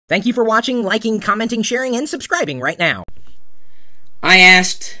Thank you for watching, liking, commenting, sharing, and subscribing right now. I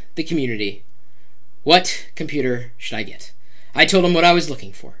asked the community, what computer should I get? I told them what I was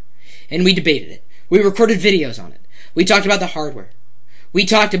looking for, and we debated it. We recorded videos on it. We talked about the hardware. We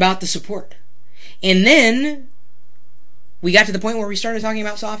talked about the support. And then we got to the point where we started talking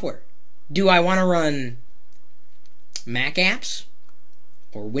about software. Do I want to run Mac apps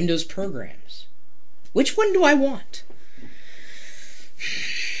or Windows programs? Which one do I want?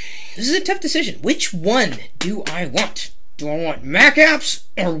 This is a tough decision. Which one do I want? Do I want Mac apps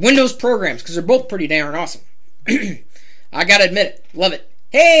or Windows programs? Because they're both pretty darn awesome. I gotta admit it. Love it.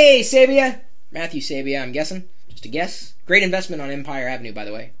 Hey, Sabia. Matthew Sabia, I'm guessing. Just a guess. Great investment on Empire Avenue, by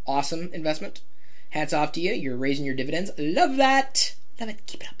the way. Awesome investment. Hats off to you. You're raising your dividends. Love that. Love it.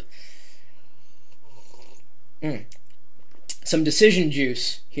 Keep it up. Some decision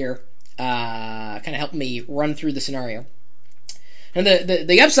juice here. Kind of helped me run through the scenario. And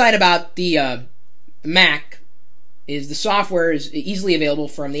the upside about the Mac is the software is easily available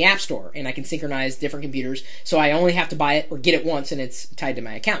from the App Store, and I can synchronize different computers, so I only have to buy it or get it once, and it's tied to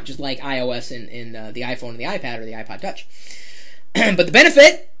my account, just like iOS and the iPhone and the iPad or the iPod Touch. But the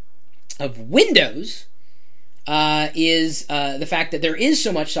benefit of Windows is the fact that there is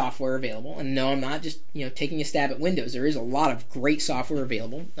so much software available, and no, I'm not just taking a stab at Windows. There is a lot of great software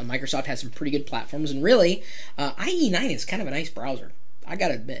available. Microsoft has some pretty good platforms, and really, IE9 is kind of a nice browser. I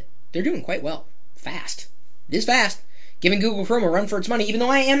gotta admit, they're doing quite well. Fast. It is fast. Giving Google Chrome a run for its money, even though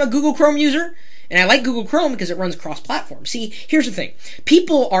I am a Google Chrome user, and I like Google Chrome because it runs cross-platform. See, here's the thing.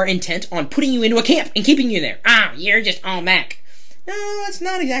 People are intent on putting you into a camp and keeping you there. You're just all Mac. No, that's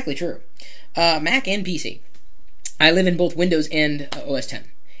not exactly true. Mac and PC. I live in both Windows and OS X.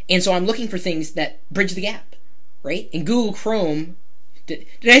 And so I'm looking for things that bridge the gap, right? And Google Chrome, did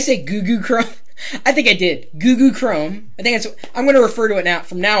I say Google Chrome? I think I did. Google Chrome. I think I'm going to refer to it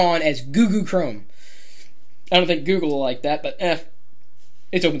from now on as Google Chrome. I don't think Google will like that, but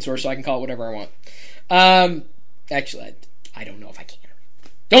it's open source, so I can call it whatever I want. Actually, I don't know if I can.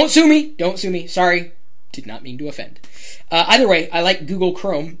 Don't sue me. Don't sue me. Sorry. Did not mean to offend. Either way, I like Google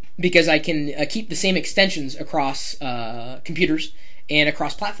Chrome because I can keep the same extensions across computers and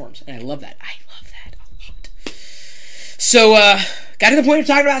across platforms, and I love that. I love that a lot. So, got to the point of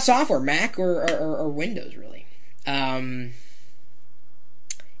talking about software, Mac or Windows, really. And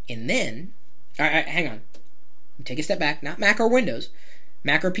then, hang on. Take a step back. Not Mac or Windows.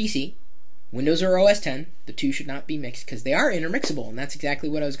 Mac or PC. Windows or OS X. The two should not be mixed because they are intermixable, and that's exactly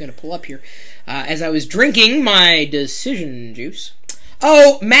what I was going to pull up here as I was drinking my decision juice.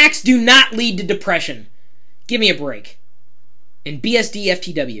 Oh, Macs do not lead to depression. Give me a break. And BSD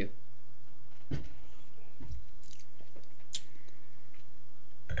FTW.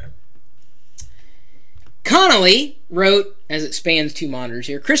 Connolly wrote, as it spans two monitors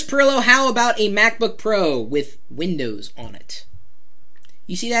here, Chris Pirillo, how about a MacBook Pro with Windows on it?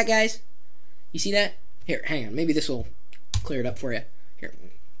 You see that, guys? You see that? Here, hang on. Maybe this will clear it up for you. Here,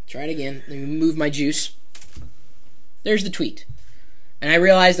 try it again. Let me move my juice. There's the tweet. And I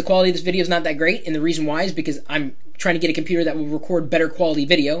realize the quality of this video is not that great, and the reason why is because I'm trying to get a computer that will record better quality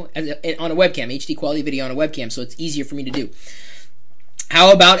video on a webcam, HD quality video on a webcam, so it's easier for me to do.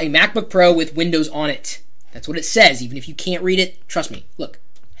 How about a MacBook Pro with Windows on it? That's what it says, even if you can't read it. Trust me. Look.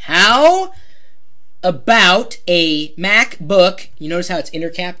 How about a MacBook, you notice how it's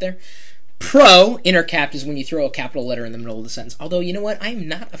intercapped there? Pro, intercapped is when you throw a capital letter in the middle of the sentence. Although, you know what? I'm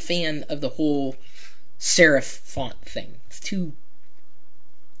not a fan of the whole serif font thing. It's too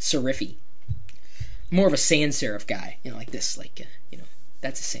serify. More of a sans serif guy. Like this.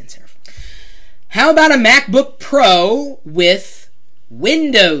 That's a sans serif. How about a MacBook Pro with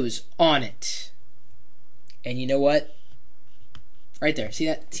Windows on it? And you know what? Right there. See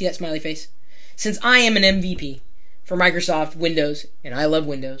that smiley face? Since I am an MVP for Microsoft Windows, and I love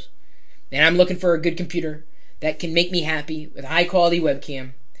Windows, and I'm looking for a good computer that can make me happy with a high-quality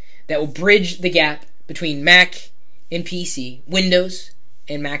webcam that will bridge the gap between Mac and PC, Windows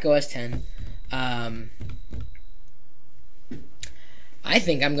and Mac OS X, I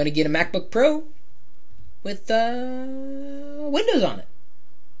think I'm going to get a MacBook Pro with Windows on it.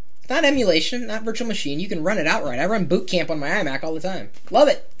 It's not emulation, not virtual machine. You can run it outright. I run Boot Camp on my iMac all the time. Love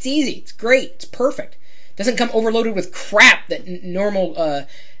it. It's easy. It's great. It's perfect. It doesn't come overloaded with crap that normal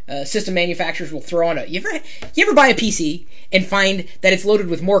system manufacturers will throw on it. You ever buy a PC and find that it's loaded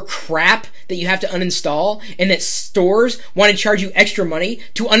with more crap that you have to uninstall, and that stores want to charge you extra money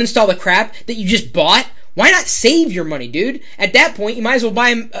to uninstall the crap that you just bought? Why not save your money, dude? At that point, you might as well buy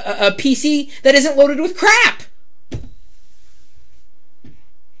a PC that isn't loaded with crap.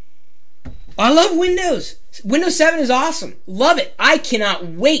 I love Windows. Windows 7 is awesome. Love it. I cannot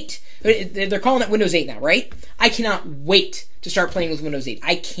wait. They're calling it Windows 8 now, right? I cannot wait to start playing with Windows 8.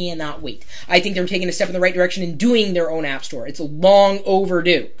 I cannot wait. I think they're taking a step in the right direction and doing their own app store. It's long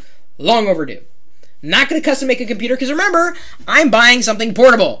overdue. Long overdue. Not going to custom make a computer because remember, I'm buying something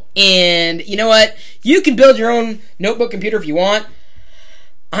portable. And you know what? You can build your own notebook computer if you want.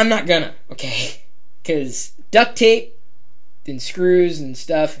 I'm not gonna, okay? Because duct tape and screws and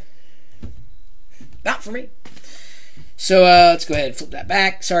stuff, not for me. So let's go ahead and flip that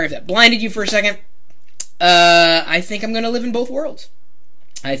back. Sorry if that blinded you for a second. I think I'm going to live in both worlds.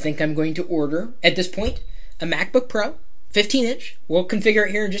 I think I'm going to order, at this point, a MacBook Pro, 15-inch. We'll configure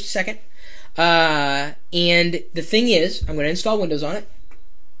it here in just a second. And the thing is, I'm going to install Windows on it.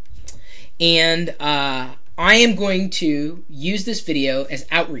 And I am going to use this video as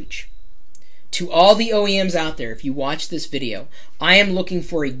outreach to all the OEMs out there. If you watch this video, I am looking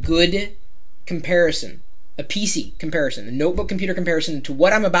for a good comparison, a PC comparison, a notebook computer comparison to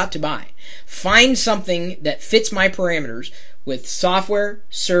what I'm about to buy. Find something that fits my parameters with software,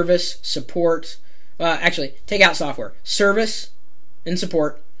 service, support. Actually, take out software. Service and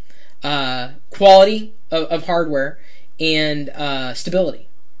support, quality of hardware, and stability.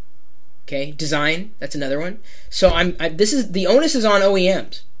 Okay, design, that's another one. So the onus is on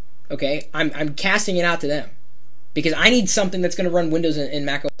OEMs. Okay, I'm casting it out to them because I need something that's going to run Windows and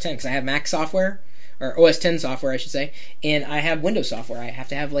Mac OS 10 because I have Mac software, or OS 10 software, I should say, and I have Windows software. I have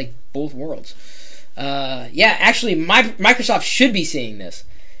to have like both worlds. Yeah, actually, Microsoft should be seeing this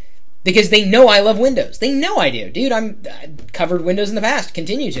because they know I love Windows. They know I do, dude. I covered Windows in the past,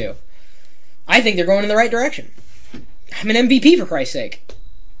 continue to. I think they're going in the right direction. I'm an MVP for Christ's sake.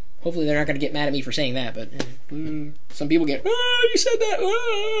 Hopefully they're not going to get mad at me for saying that, but some people get, you said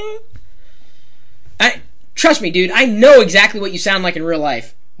that. Trust me, dude, I know exactly what you sound like in real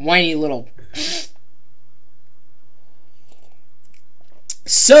life. Whiny little...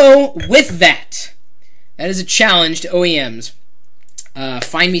 So, with that is a challenge to OEMs.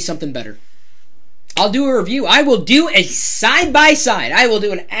 Find me something better. I'll do a review. I will do a side-by-side. I will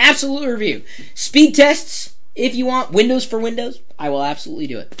do an absolute review. Speed tests, if you want. Windows for Windows, I will absolutely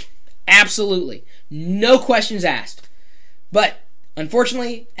do it. Absolutely. No questions asked. But,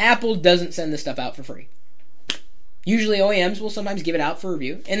 unfortunately, Apple doesn't send this stuff out for free. Usually OEMs will sometimes give it out for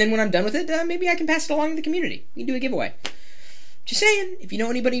review. And then when I'm done with it, maybe I can pass it along to the community. We can do a giveaway. Just saying, if you know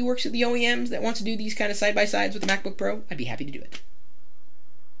anybody who works at the OEMs that wants to do these kind of side-by-sides with the MacBook Pro, I'd be happy to do it.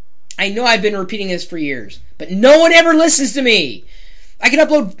 I know I've been repeating this for years, but no one ever listens to me. I can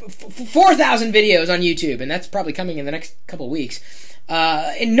upload 4,000 videos on YouTube, and that's probably coming in the next couple of weeks.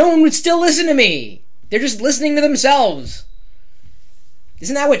 And no one would still listen to me. They're just listening to themselves.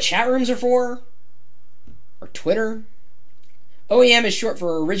 Isn't that what chat rooms are for? Or Twitter? OEM is short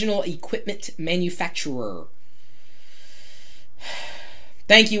for Original Equipment Manufacturer.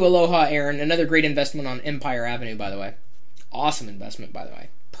 Thank you, Aloha Aaron. Another great investment on Empire Avenue, by the way. Awesome investment, by the way.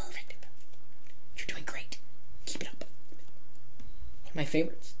 Perfect. You're doing great. Keep it up. One of my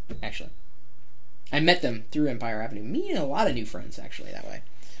favorites, actually. I met them through Empire Avenue. Me and a lot of new friends, actually, that way.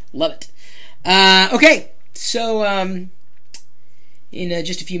 Love it. Okay, so in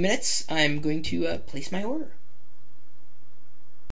just a few minutes, I'm going to place my order.